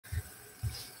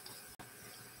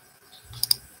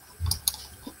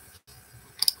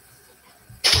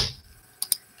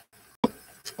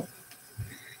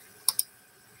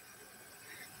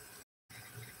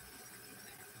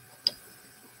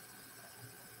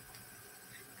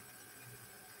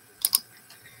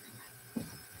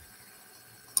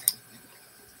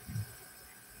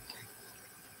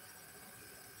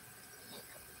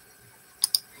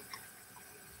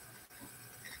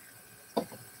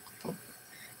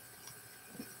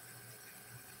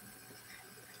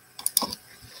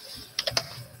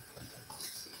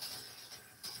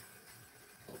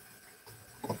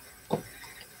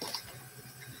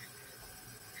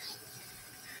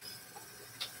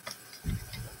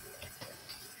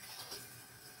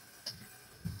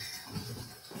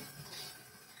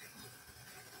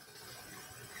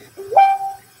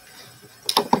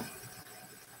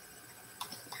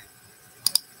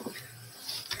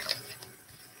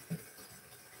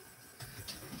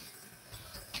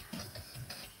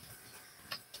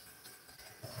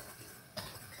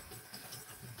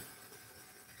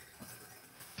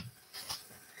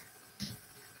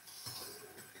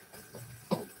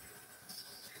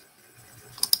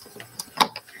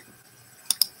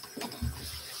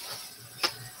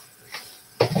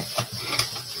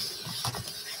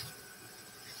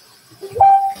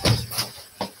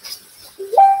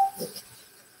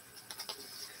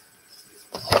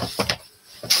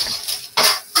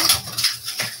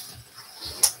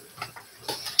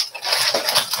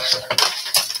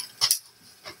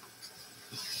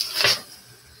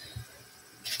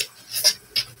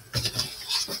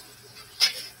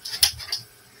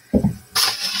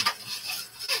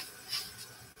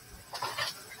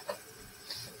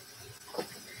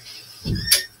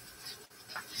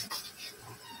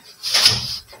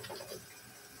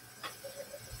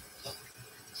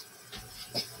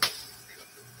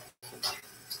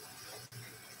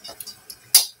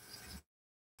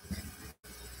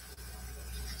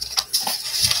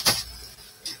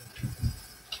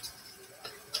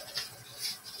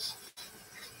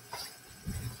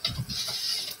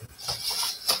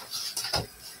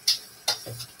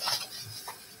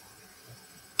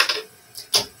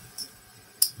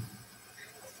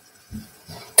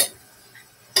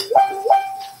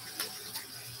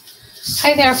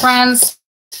Hi there, friends.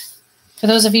 For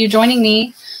those of you joining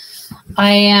me, I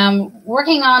am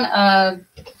working on a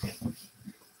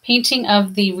painting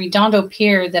of the Redondo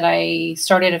Pier that I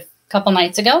started a couple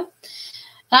nights ago.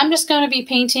 And I'm just going to be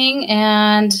painting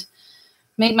and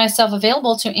make myself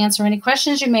available to answer any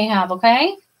questions you may have,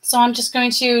 okay? So I'm just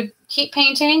going to keep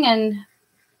painting, and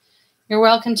you're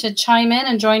welcome to chime in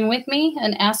and join with me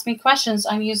and ask me questions.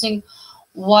 I'm using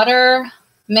water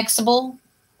mixable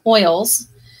oils.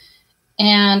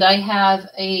 And I have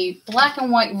a black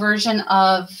and white version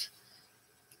of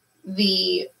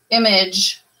the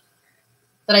image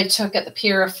that I took at the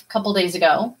pier a couple days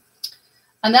ago.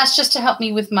 And that's just to help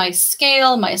me with my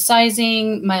scale, my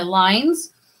sizing, my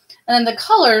lines. And then the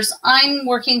colors, I'm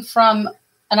working from,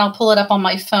 and I'll pull it up on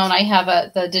my phone. I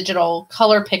have the digital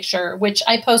color picture, which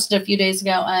I posted a few days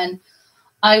ago, and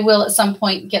I will at some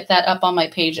point get that up on my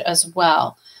page as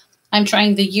well. I'm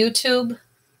trying the YouTube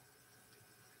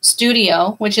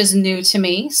Studio, which is new to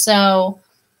me, so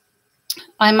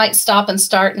I might stop and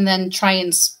start and then try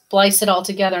and splice it all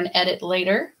together and edit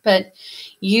later. But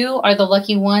you are the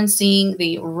lucky one seeing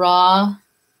the raw,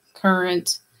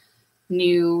 current,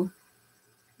 new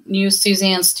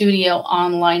Suzanne Studio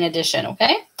online edition,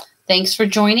 okay? Thanks for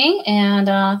joining, and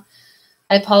I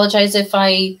apologize if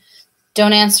I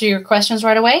don't answer your questions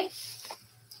right away,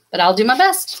 but I'll do my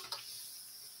best.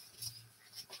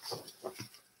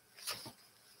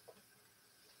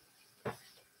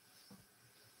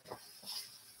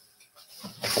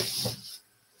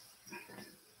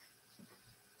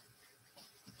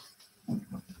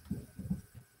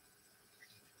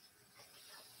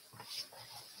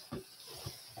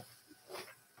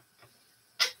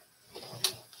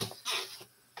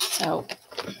 So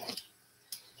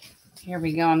here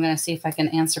we go. I'm going to see if I can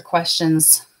answer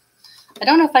questions. I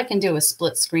don't know if I can do a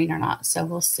split screen or not, so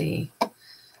we'll see.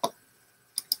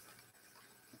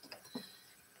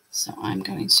 So I'm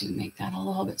going to make that a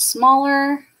little bit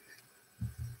smaller.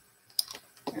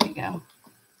 There we go.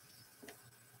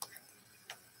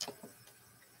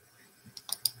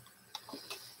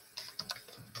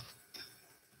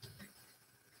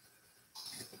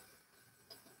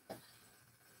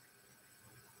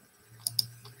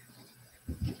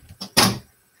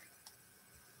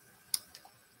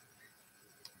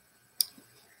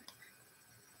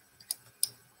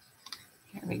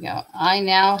 Here we go. I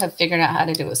now have figured out how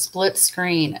to do a split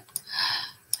screen.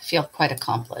 I feel quite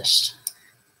accomplished.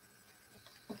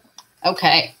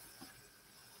 Okay.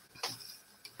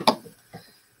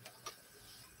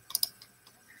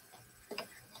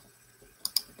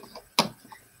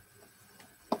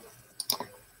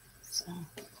 So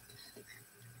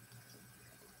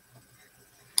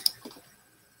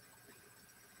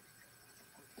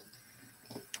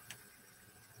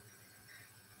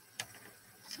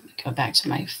let me go back to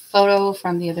my photo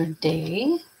from the other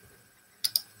day.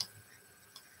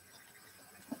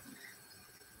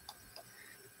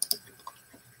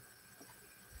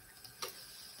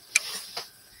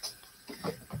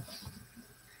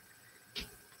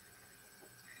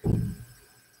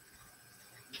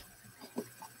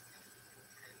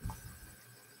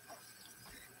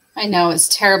 I know it's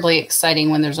terribly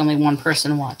exciting when there's only one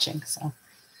person watching, so.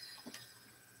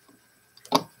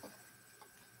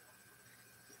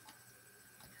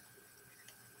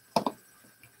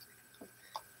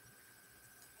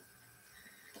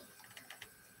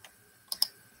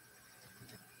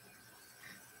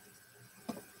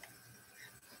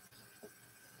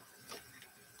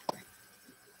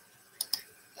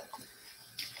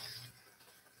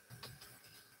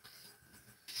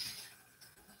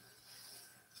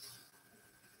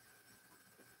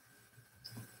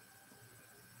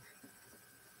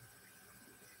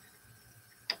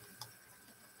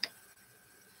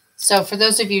 So for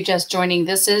those of you just joining,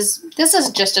 this is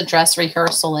just a dress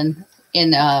rehearsal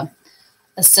in a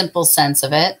simple sense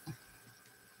of it.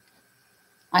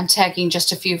 I'm tagging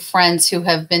just a few friends who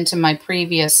have been to my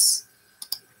previous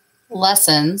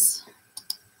lessons.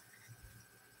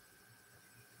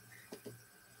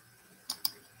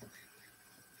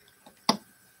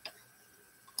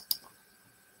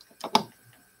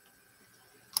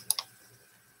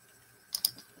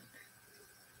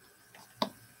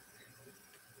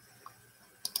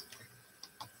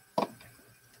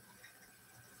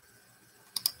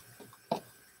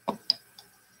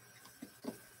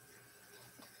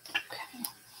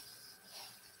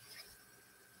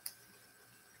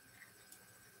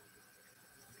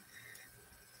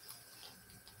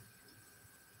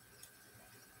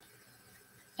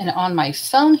 And on my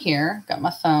phone here, got my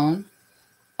phone,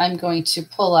 I'm going to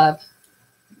pull up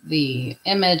the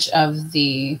image of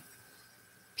the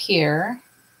pier.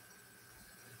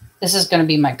 This is going to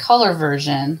be my color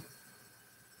version.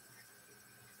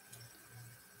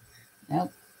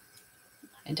 Nope.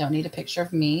 I don't need a picture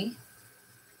of me.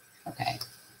 Okay.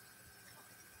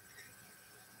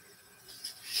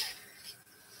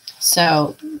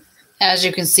 So as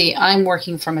you can see, I'm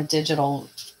working from a digital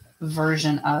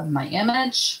version of my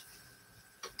image.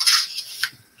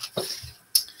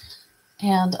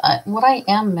 And what I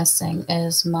am missing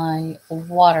is my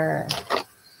water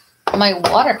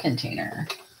container.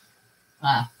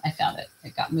 Ah, I found it.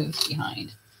 It got moved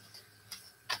behind.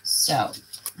 So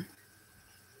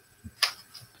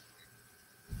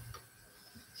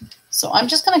I'm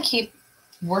just going to keep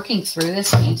working through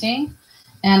this painting,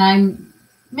 and I'm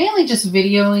mainly just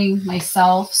videoing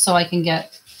myself so I can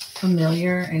get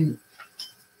familiar and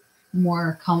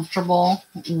more comfortable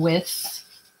with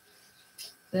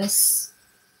this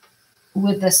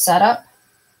setup.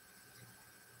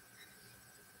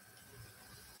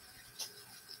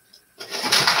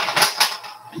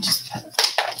 I just put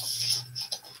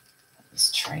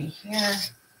this tray here.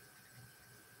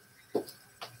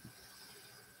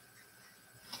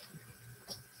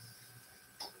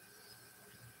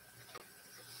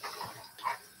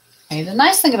 Okay, the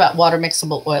nice thing about water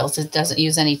mixable oils is it doesn't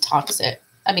use any toxic.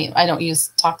 I mean, I don't use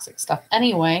toxic stuff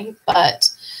anyway, but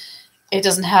it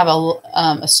doesn't have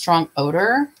a strong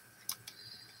odor,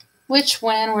 which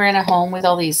when we're in a home with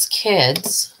all these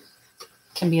kids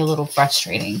can be a little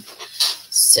frustrating.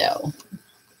 So,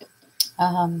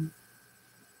 okay.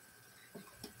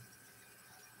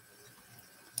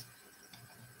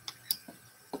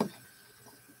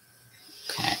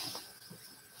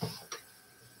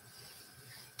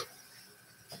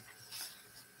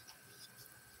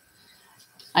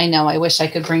 I know, I wish I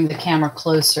could bring the camera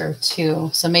closer too.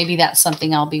 So maybe that's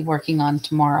something I'll be working on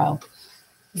tomorrow,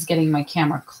 is getting my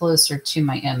camera closer to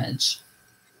my image.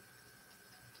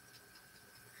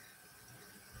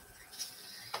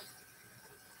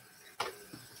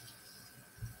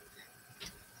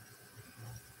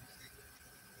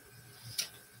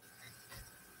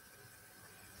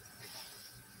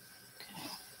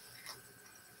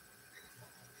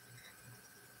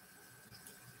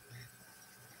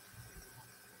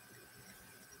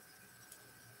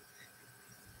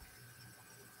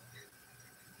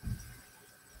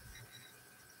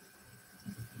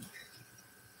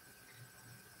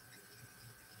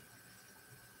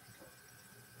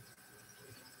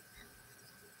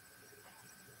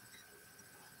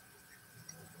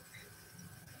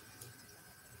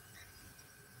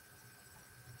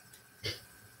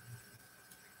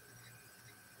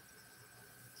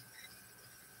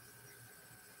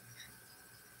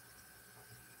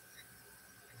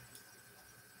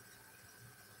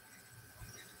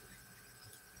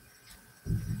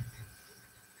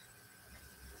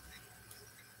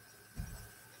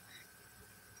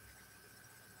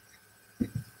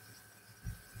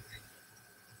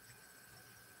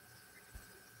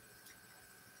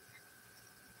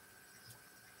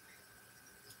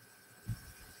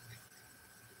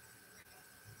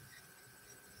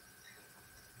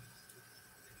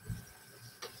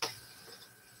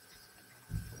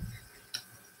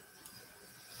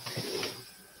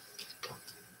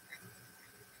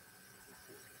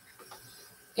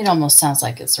 It almost sounds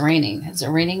like it's raining. Is it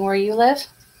raining where you live?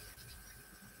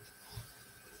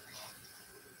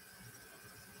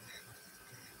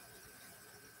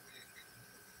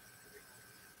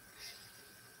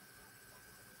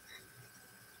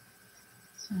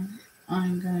 So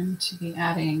I'm going to be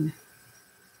adding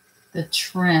the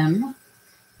trim.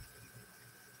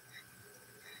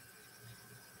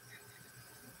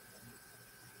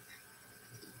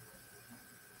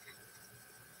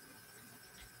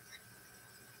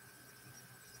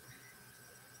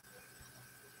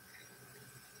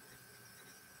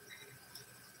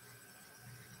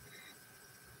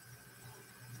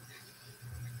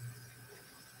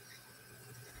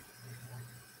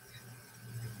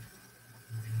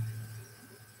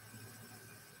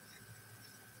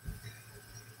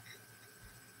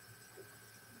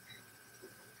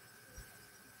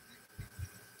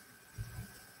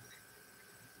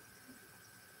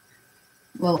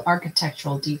 Little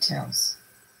architectural details.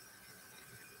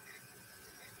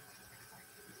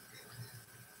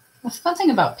 The fun thing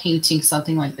about painting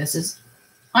something like this is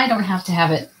I don't have to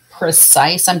have it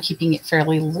precise. I'm keeping it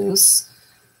fairly loose.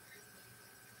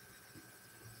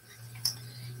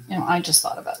 You know, I just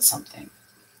thought about something.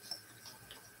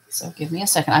 So give me a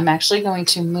second. I'm actually going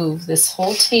to move this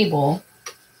whole table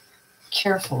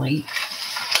carefully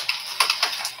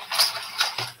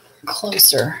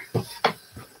closer,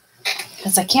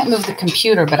 because I can't move the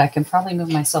computer, but I can probably move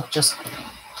myself just a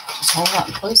whole lot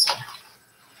closer.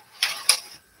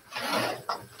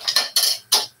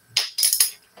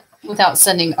 without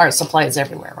sending art supplies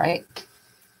everywhere, right?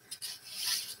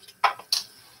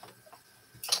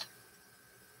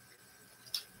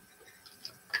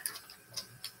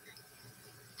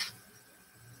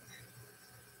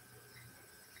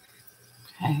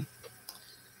 Okay.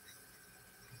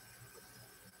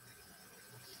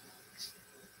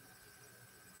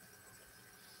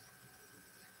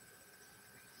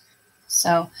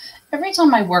 So every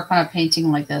time I work on a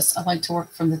painting like this, I like to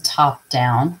work from the top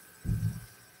down.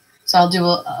 So I'll do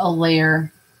a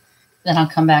layer, then I'll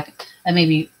come back and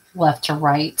maybe left to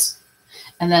right,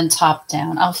 and then top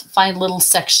down. I'll find little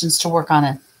sections to work on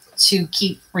it to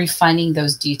keep refining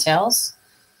those details.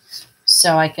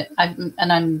 So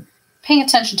I'm paying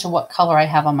attention to what color I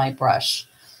have on my brush.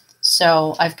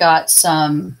 So I've got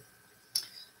some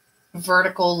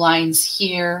vertical lines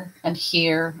here and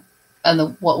here,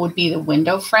 and what would be the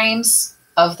window frames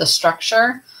of the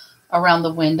structure around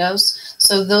the windows.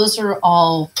 So those are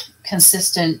all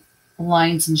consistent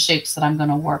lines and shapes that I'm going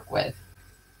to work with.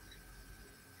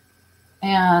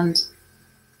 And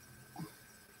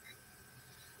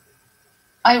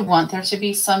I want there to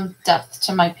be some depth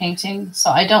to my painting, so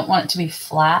I don't want it to be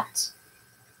flat.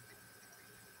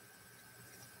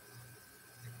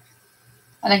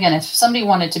 And again, if somebody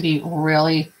wanted to be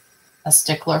really a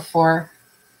stickler for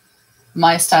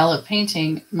my style of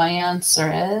painting, my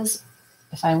answer is,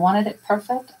 if I wanted it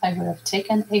perfect, I would have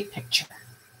taken a picture,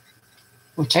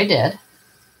 which I did.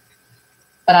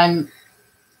 But I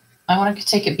want to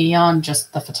take it beyond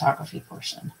just the photography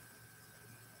portion.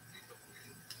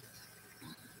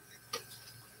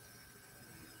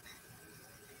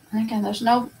 And again,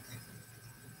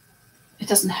 it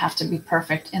doesn't have to be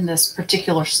perfect in this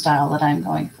particular style that I'm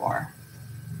going for.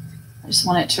 I just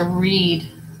want it to read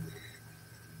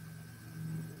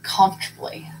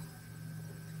comfortably.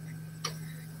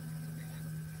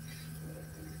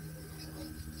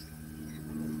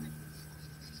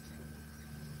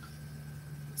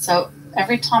 So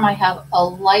every time I have a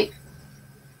light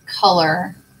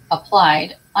color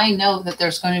applied, I know that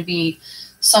there's going to be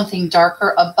something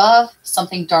darker above,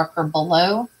 something darker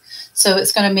below. So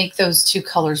it's going to make those two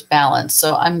colors balance.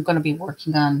 So I'm going to be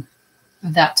working on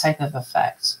that type of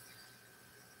effect.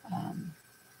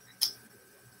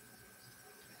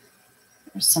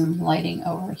 There's some lighting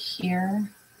over here.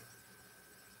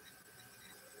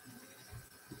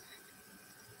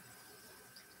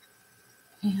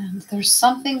 And there's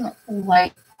something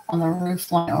light on the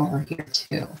roof line over here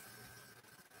too.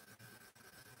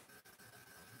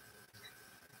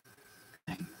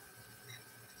 Okay.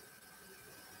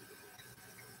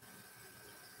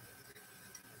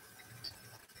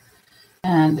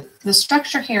 And the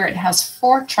structure here, it has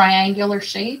 4 triangular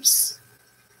shapes.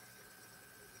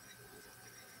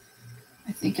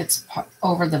 I think it's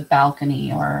over the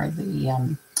balcony or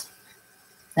the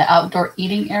outdoor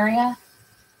eating area.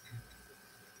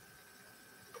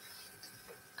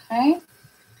 Okay.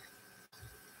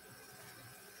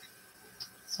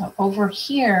 So over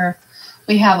here,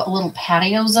 we have a little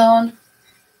patio zone.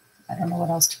 I don't know what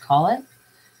else to call it.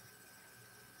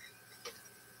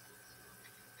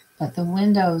 But the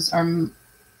windows are,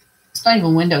 it's not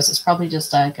even windows, it's probably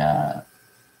just like a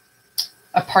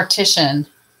partition.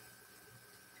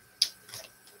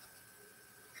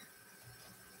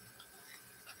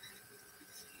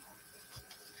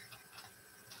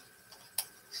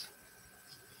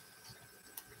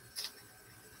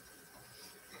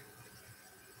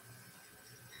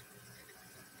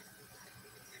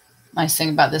 Nice thing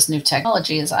about this new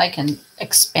technology is I can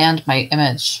expand my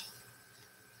image.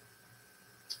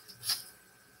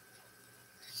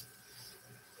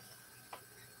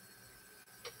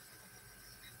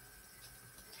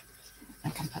 I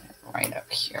can put it right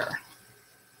up here.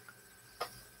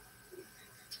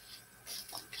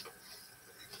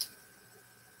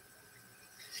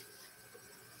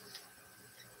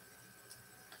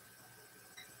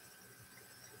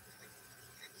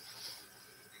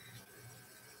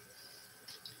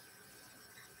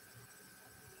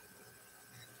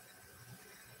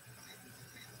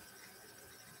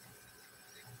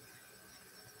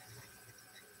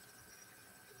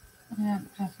 Yeah,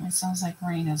 it definitely sounds like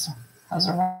rain has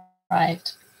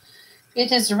arrived.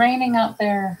 It is raining out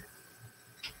there.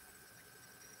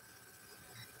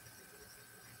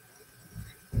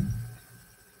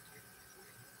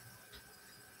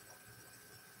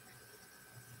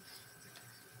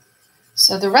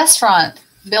 So the restaurant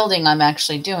building I'm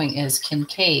actually doing is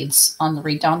Kincaid's on the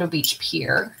Redondo Beach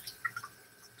Pier.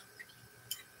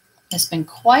 It's been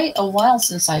quite a while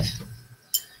since I've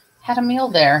had a meal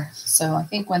there. So I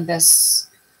think when this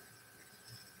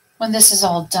is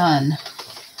all done,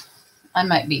 I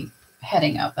might be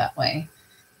heading out that way.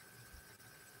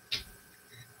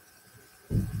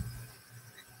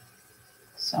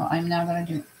 So I'm now going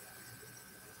to do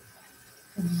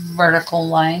vertical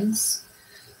lines.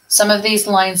 Some of these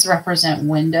lines represent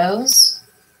windows,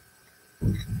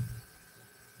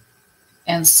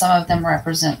 and some of them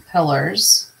represent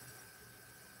pillars.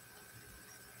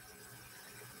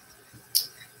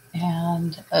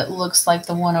 And it looks like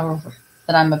the one over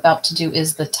that I'm about to do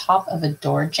is the top of a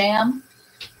door jamb,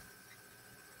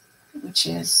 which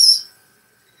is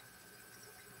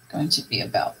going to be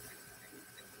about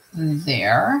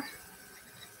there.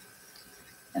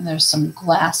 And there's some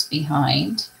glass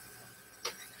behind.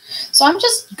 So I'm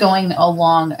just going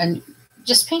along and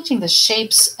just painting the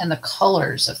shapes and the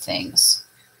colors of things.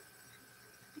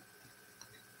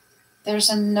 There's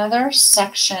another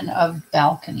section of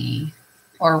balcony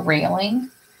or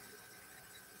railing.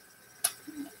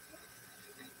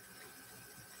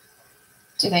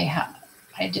 Do they have,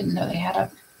 I didn't know they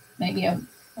had maybe a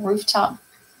rooftop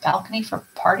balcony for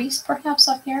parties perhaps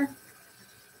up here.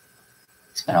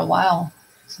 It's been a while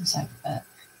since I've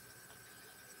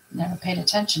never paid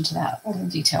attention to that little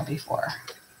detail before.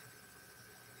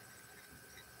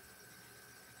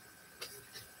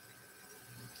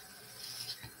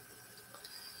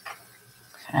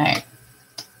 Okay.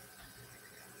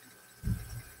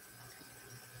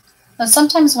 Now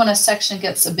sometimes when a section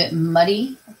gets a bit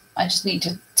muddy, I just need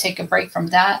to take a break from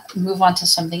that, move on to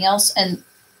something else, and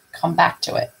come back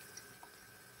to it.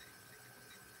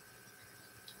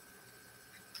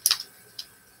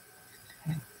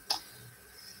 Okay.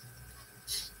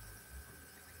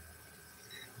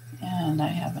 And I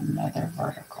have another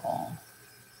vertical.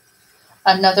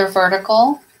 Another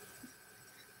vertical.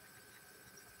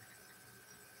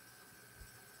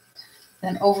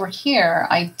 Then over here,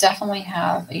 I definitely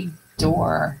have a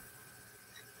door.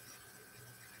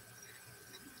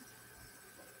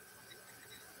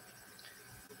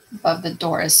 Above the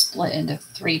door is split into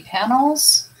 3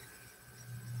 panels.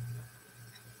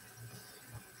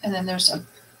 And then there's a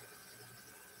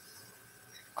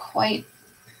quite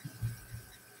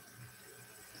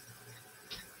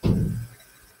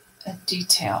a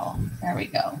detail. There we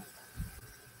go.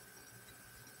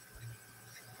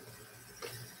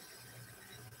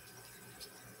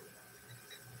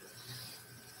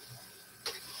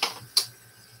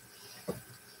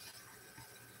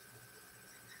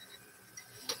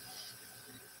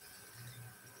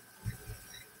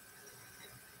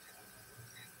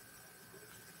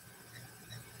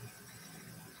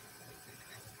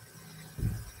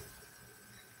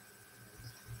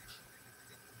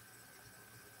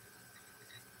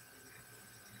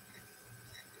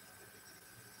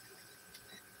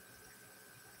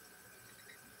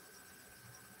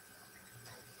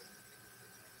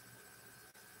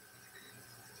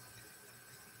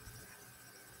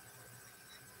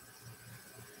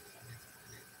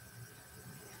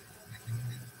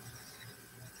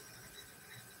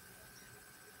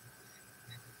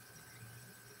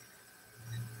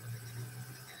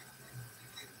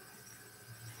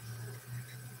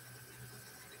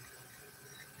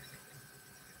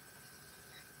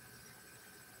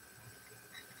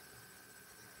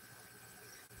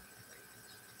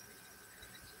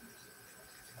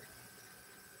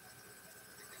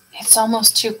 It's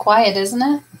almost too quiet, isn't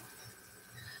it?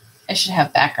 I should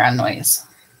have background noise.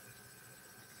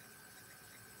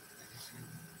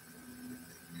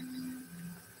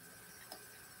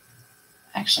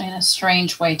 Actually, in a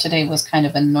strange way, today was kind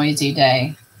of a noisy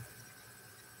day.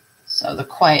 So the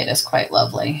quiet is quite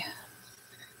lovely.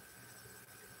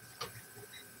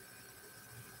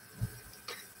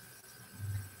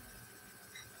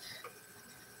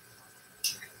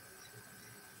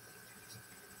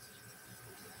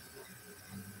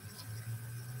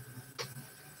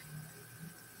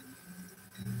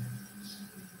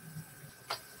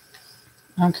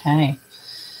 Okay,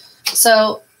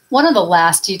 so one of the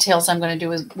last details I'm going to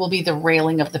do will be the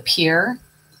railing of the pier.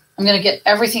 I'm going to get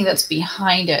everything that's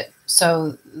behind it.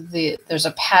 So there's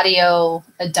a patio,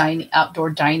 a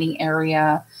outdoor dining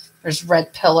area. There's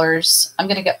red pillars. I'm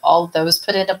going to get all of those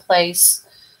put into place.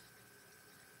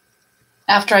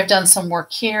 After I've done some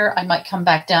work here, I might come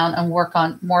back down and work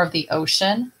on more of the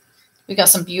ocean. We've got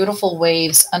some beautiful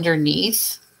waves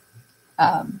underneath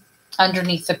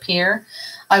the pier.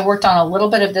 I worked on a little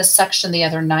bit of this section the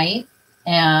other night,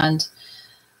 and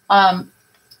I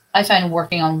find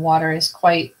working on water is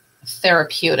quite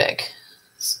therapeutic.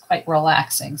 It's quite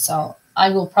relaxing. So I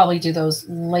will probably do those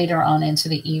later on into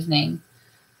the evening.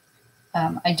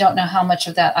 I don't know how much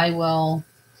of that I will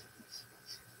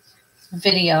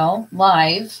video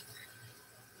live,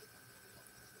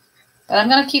 but I'm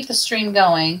going to keep the stream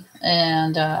going,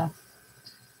 and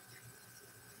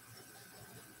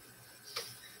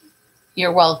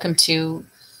you're welcome to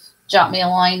drop me a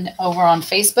line over on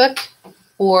Facebook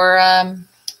or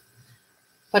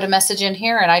put a message in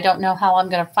here, and I don't know how I'm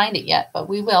going to find it yet, but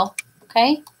we will.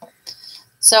 Okay.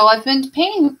 So I've been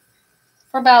painting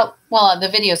for about, well, the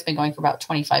video's been going for about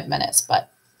 25 minutes, but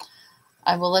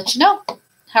I will let you know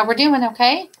how we're doing.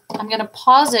 Okay. I'm going to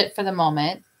pause it for the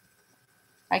moment.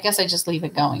 I guess I just leave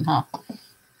it going, huh?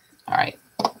 All right.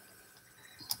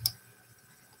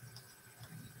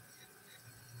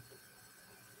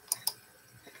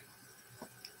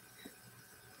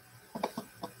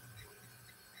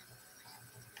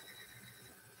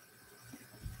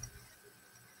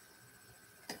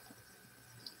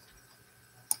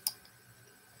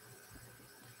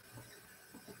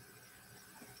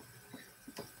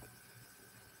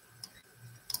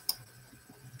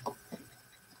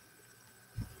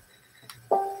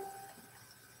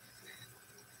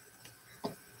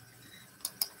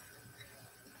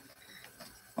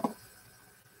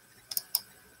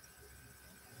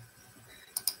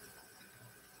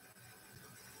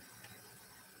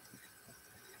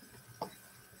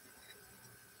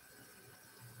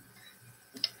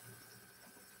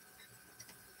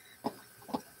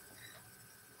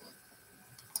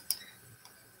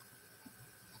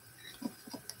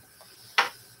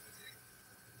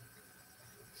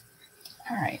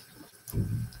 All right.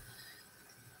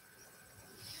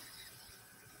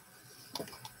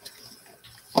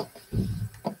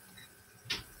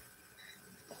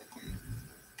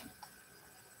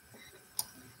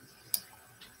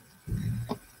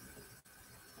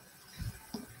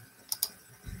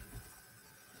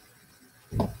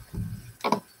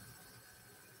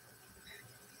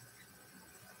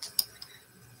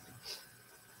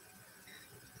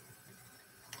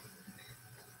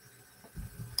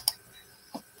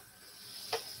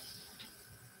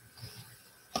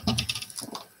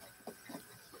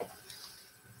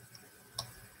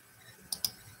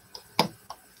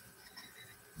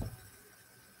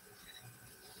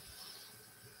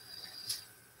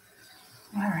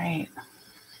 All right.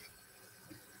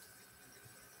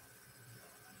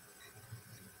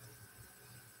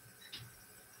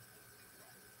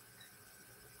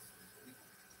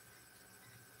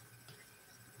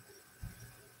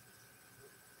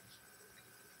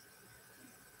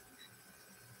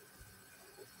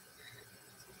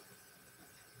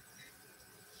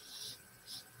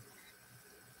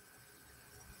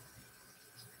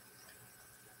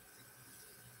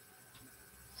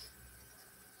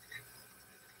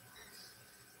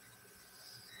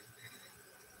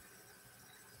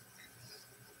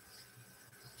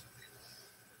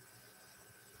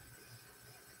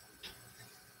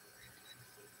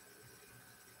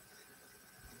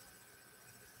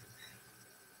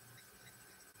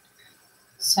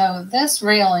 So this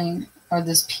railing or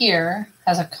this pier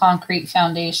has a concrete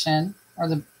foundation, or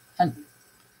the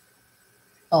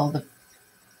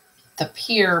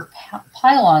pier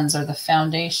pylons are the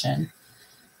foundation.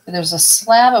 But there's a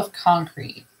slab of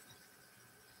concrete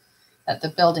that the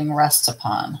building rests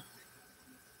upon.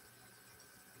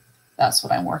 That's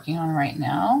what I'm working on right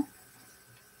now.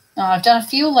 Now I've done a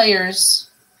few layers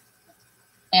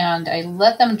and I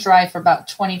let them dry for about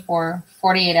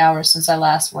 48 hours since I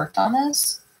last worked on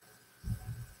this,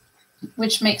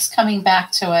 which makes coming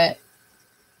back to it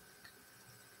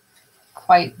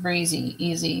quite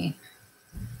easy.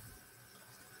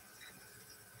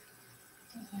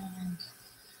 And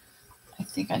I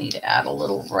think I need to add a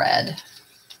little red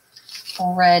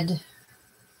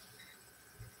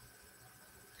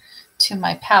to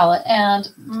my palette. And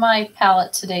my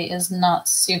palette today is not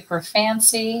super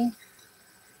fancy.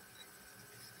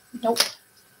 Nope.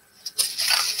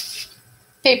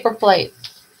 Paper plate.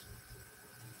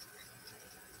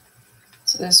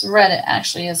 So this red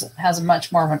actually has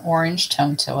much more of an orange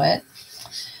tone to it.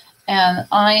 And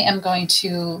I am going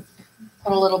to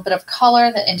put a little bit of color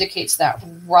that indicates that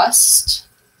rust.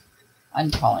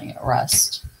 I'm calling it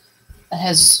rust. That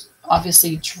has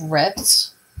obviously dripped.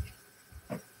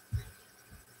 Okay.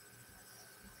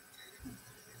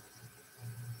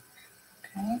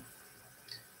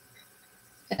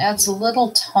 It adds a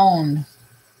little tone.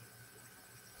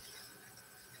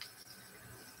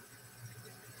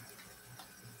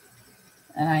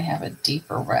 And I have a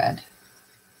deeper red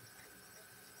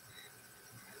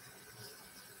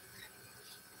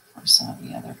for some of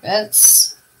the other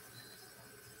bits.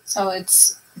 So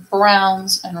it's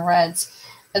browns and reds.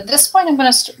 At this point, I'm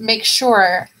going to make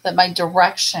sure that my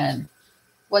direction,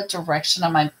 what direction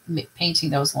am I painting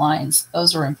those lines?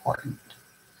 Those are important.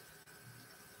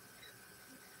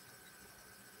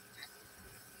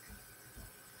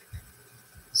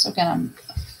 So again, I'm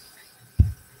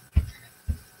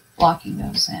blocking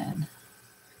those in.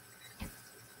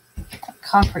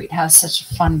 concrete has such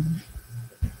a fun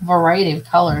variety of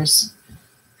colors.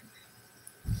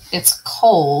 It's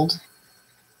cold,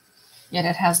 yet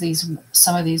it has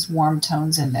some of these warm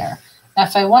tones in there. Now,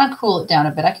 if I want to cool it down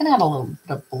a bit, I can add a little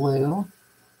bit of blue.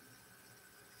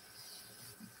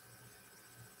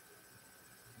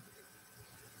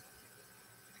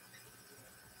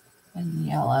 And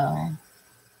yellow.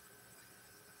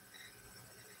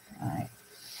 All right.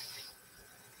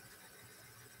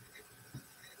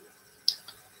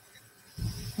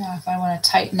 Now, if I want to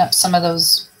tighten up some of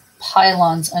those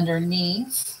pylons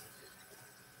underneath,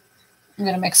 I'm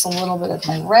going to mix a little bit of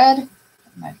my red and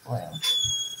my blue.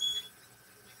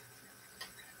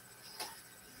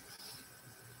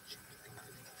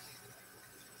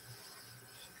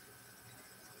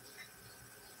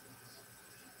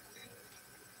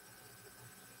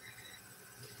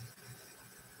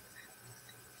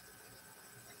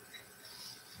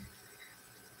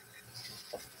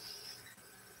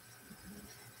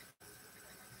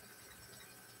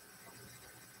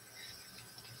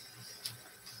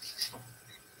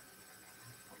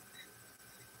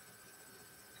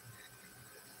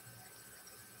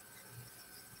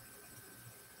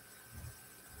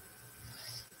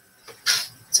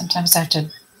 Sometimes I have to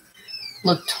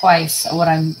look twice at what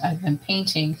I've been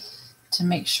painting to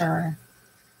make sure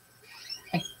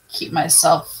I keep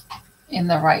myself in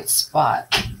the right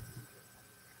spot.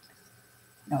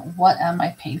 What am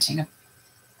I painting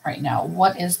right now?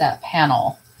 What is that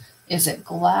panel? Is it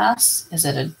glass? Is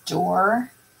it a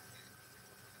door?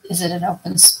 Is it an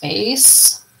open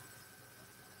space?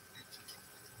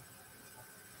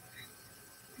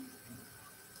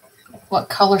 What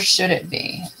color should it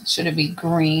be? Should it be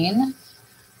green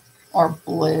or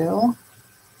blue?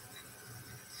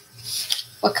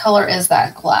 What color is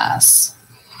that glass?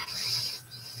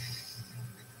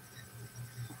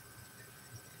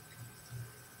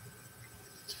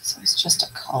 So it's just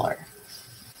a color.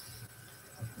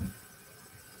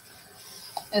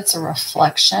 It's a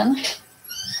reflection.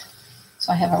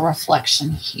 So I have a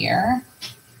reflection here.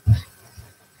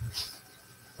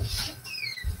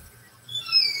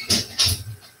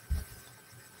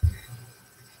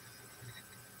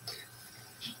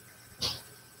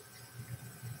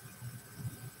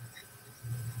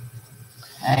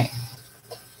 Okay.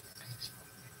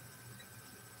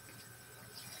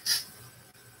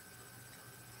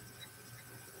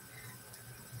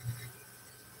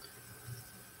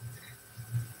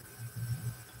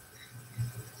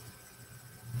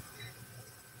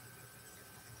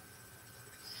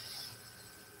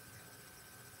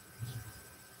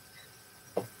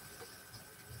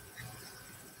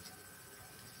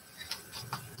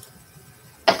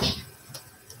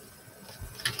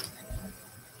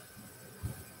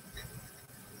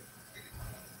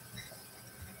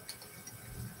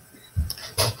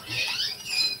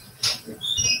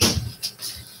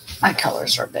 My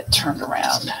colors are a bit turned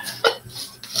around.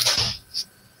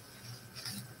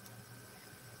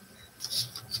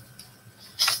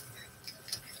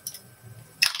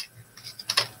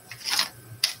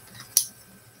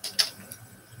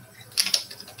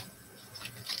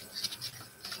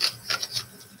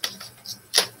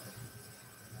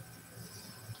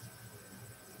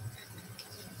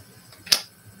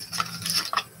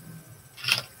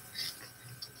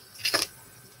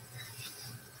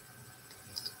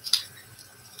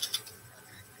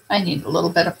 I need a little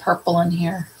bit of purple in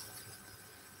here.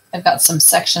 I've got some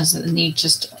sections that need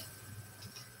just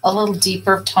a little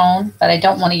deeper tone, but I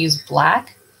don't want to use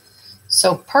black.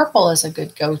 So purple is a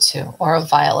good go-to, or a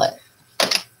violet.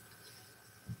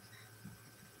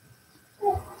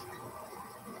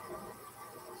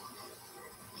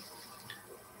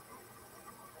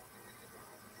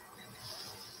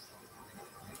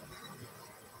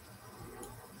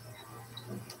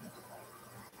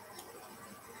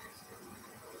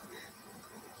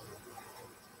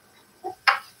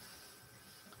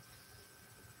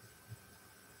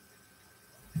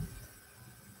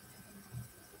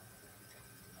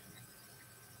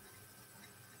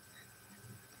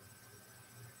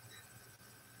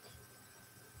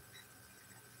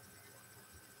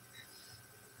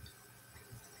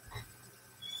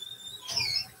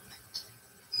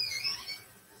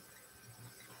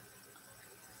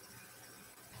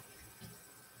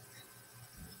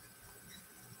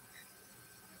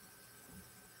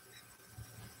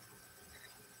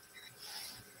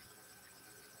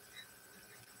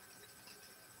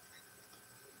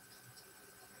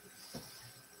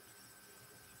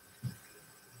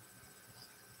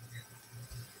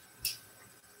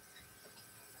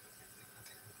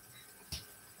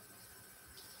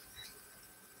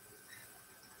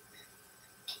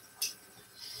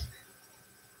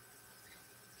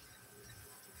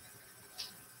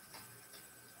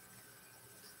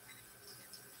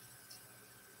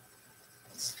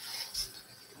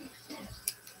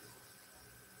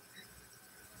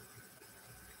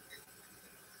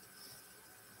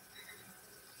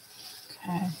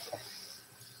 Okay.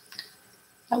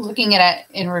 I'm looking at it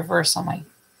in reverse on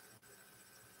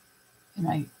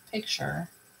my picture.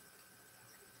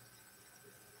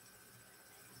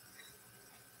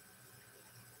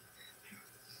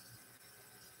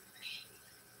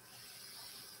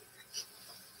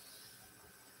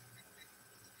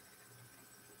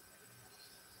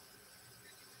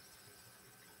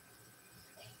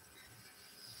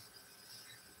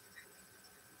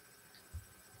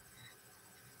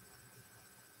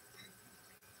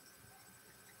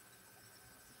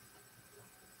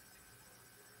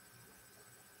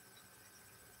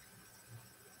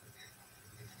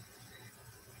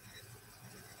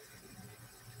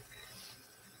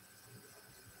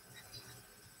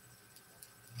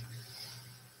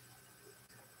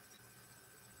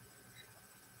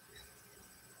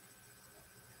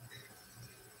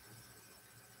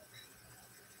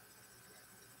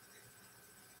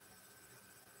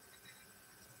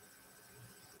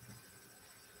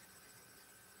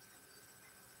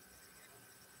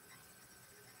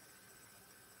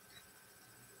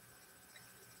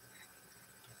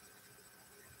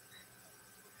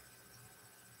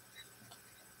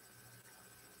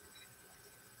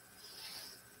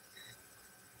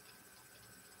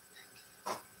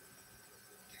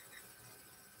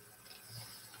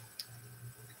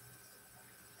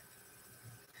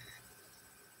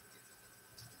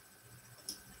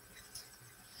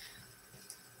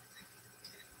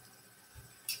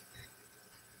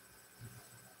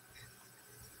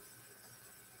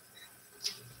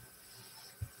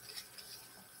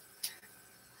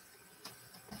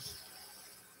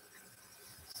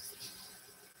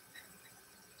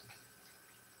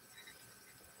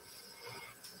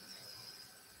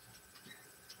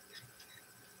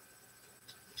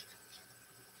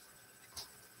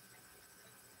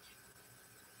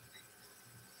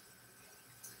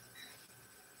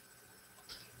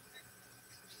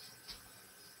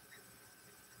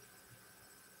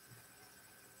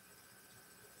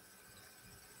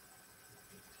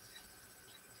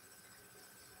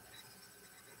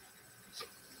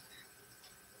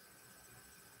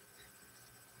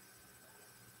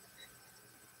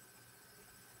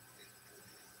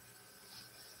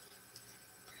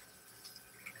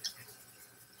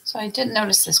 So I didn't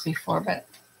notice this before, but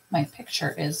my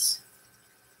picture is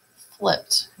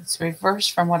flipped. It's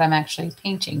reversed from what I'm actually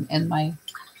painting in my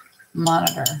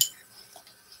monitor.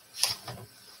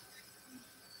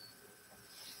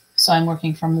 So I'm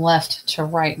working from left to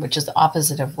right, which is the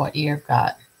opposite of what you've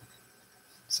got.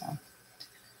 So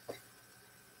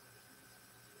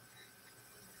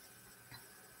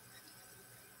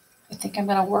I think I'm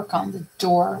going to work on the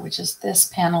door, which is this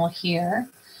panel here.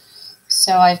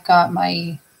 So I've got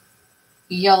my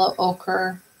yellow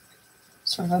ochre,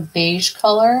 sort of a beige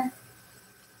color,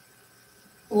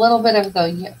 a little bit of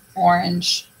the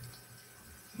orange.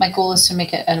 My goal is to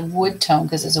make it a wood tone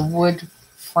because it's a wood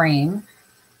frame.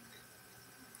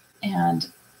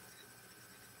 And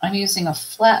I'm using a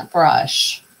flat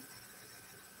brush.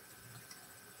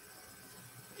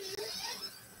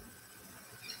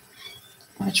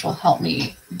 Which will help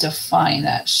me define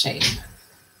that shape.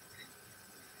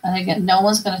 And again, no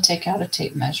one's going to take out a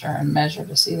tape measure and measure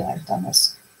to see that I've done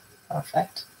this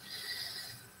perfect.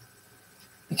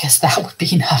 Because that would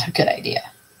be not a good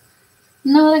idea.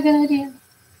 Not a good idea.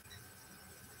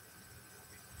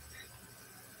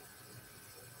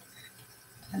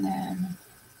 And then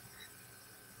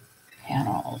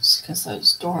panels, because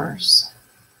those doors,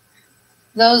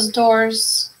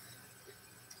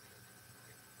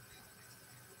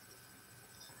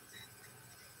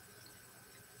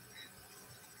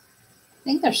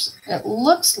 I think it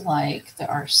looks like there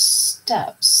are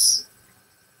steps,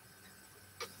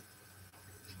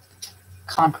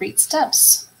 concrete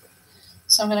steps.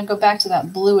 So I'm going to go back to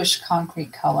that bluish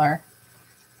concrete color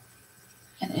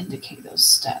and indicate those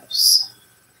steps.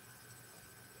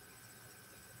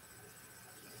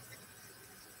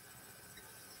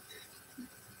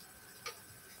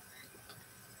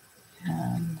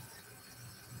 And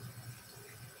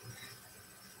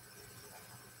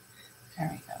there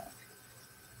we go.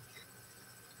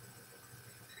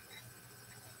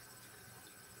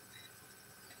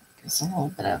 Gives a little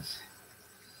bit of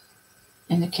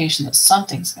indication that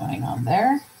something's going on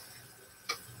there.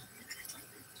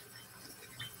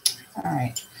 All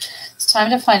right, it's time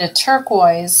to find a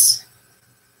turquoise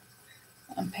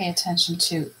and pay attention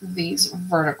to these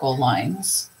vertical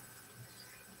lines.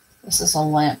 This is a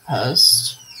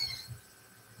lamppost.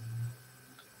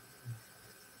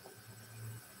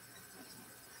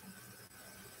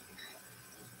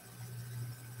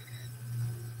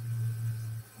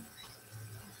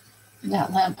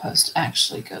 That lamppost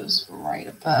actually goes right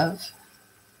above.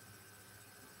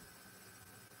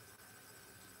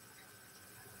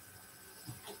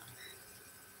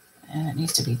 And it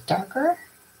needs to be darker.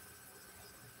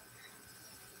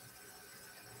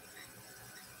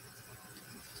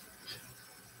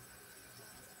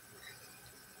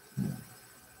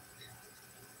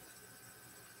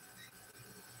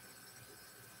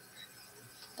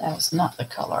 That is not the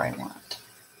color I want.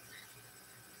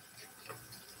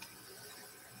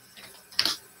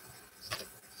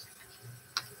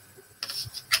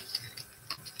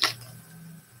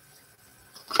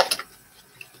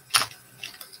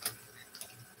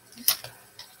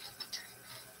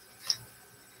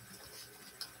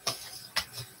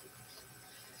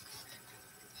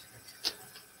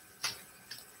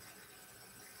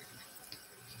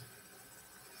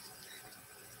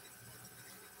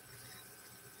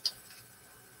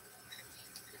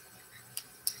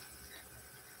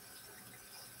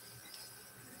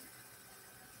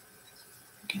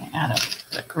 I'm going to add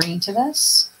a green to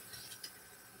this.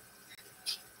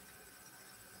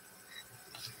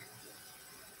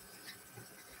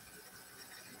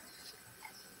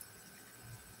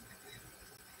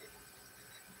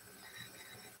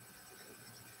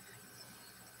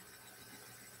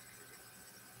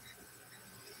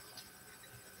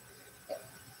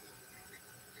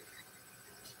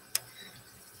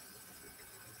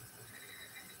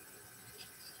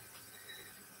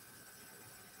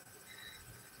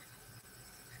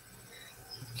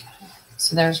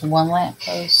 So there's one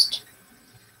lamppost,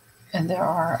 and there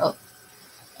are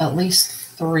at least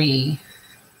 3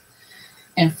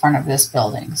 in front of this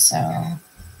building. So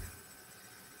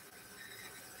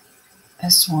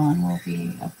this one will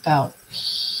be about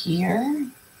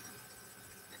here.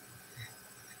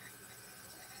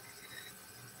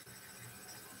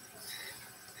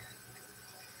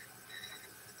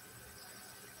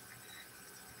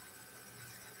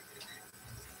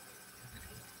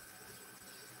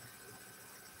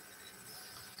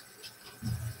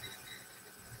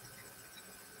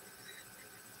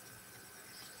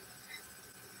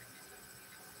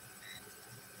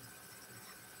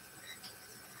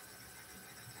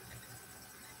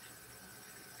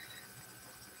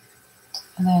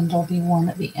 And then there'll be one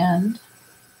at the end.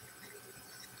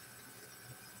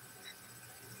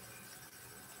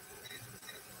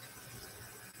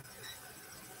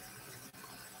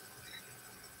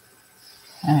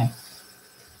 Okay.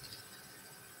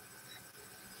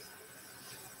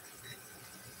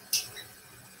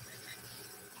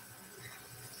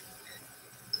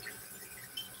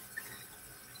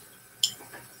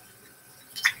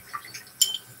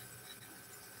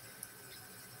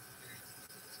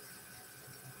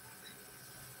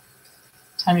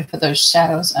 Time to put those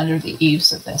shadows under the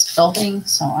eaves of this building.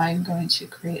 So I'm going to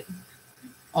create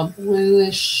a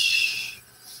bluish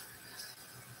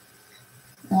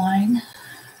line.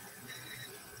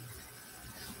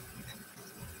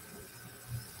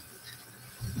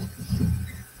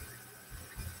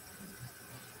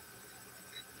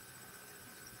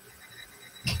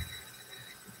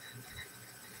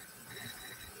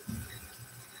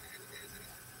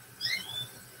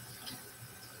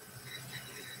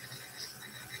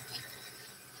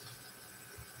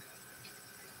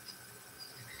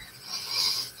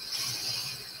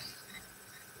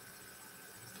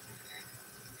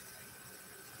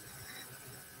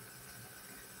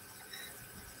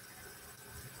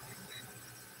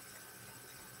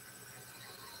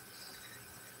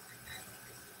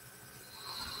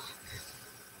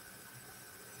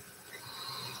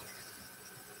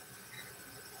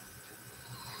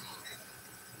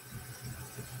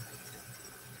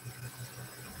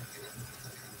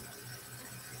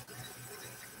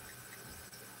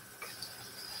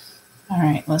 All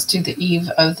right, let's do the eave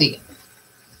of the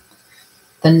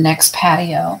next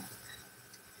patio,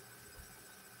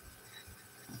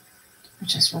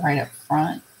 which is right up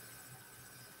front.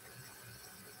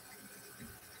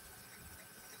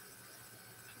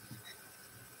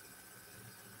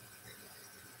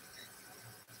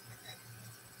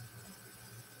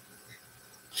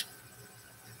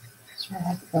 So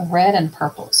like red and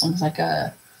purple. It's almost like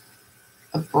a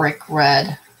brick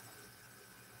red.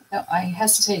 No, I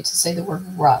hesitate to say the word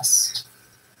rust,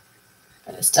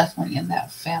 but it's definitely in that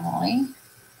family.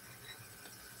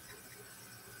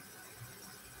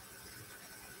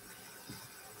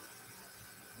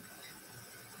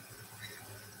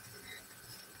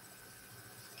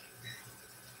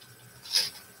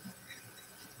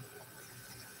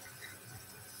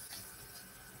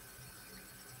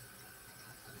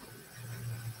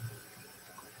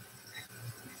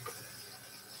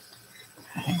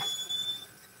 Okay.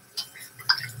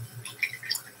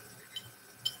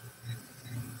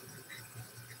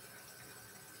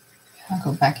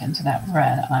 I'll go back into that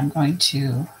red. I'm going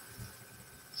to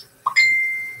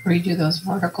redo those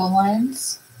vertical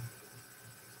lines.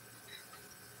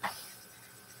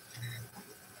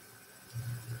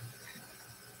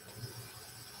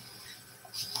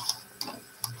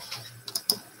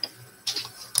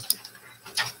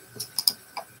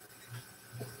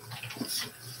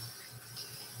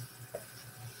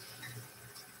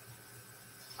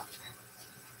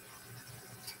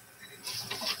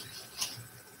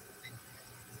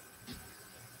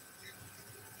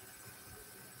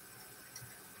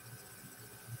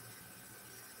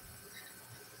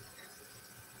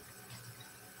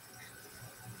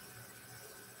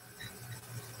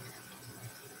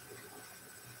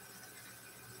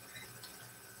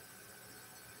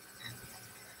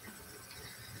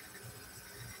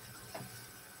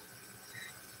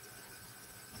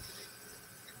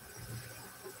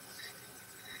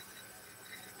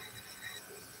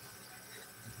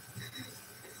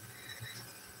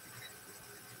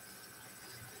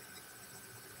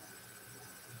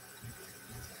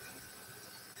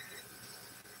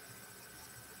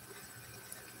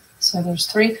 So there's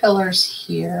 3 pillars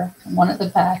here, one at the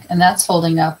back, and that's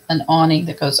holding up an awning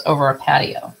that goes over a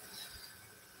patio.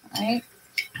 Right?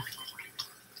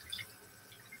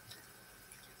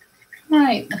 All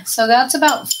right, so that's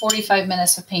about 45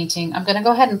 minutes of painting. I'm going to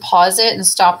go ahead and pause it and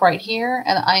stop right here,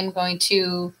 and I'm going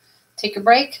to take a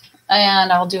break,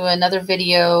 and I'll do another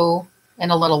video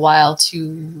in a little while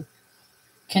to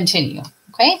continue,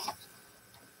 okay?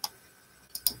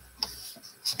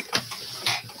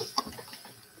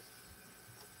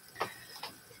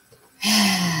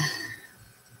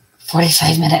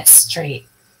 45 minutes straight.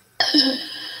 I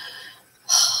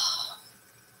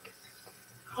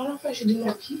don't know if I should do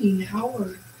my PE now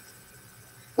or...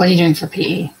 What are you doing for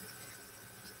PE?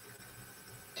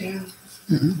 Damn.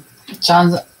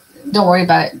 John's, don't worry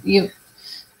about it. You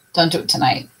don't do it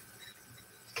tonight.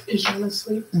 Is John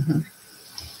asleep?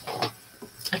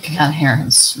 I can kind of hear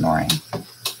him snoring.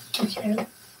 Okay.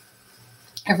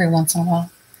 Every once in a while.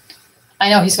 I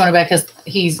know he's going to bed because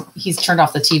he's turned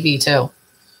off the TV too.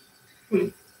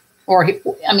 Or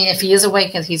I mean, if he is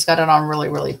awake, he's got it on really,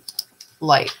 really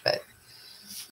light, but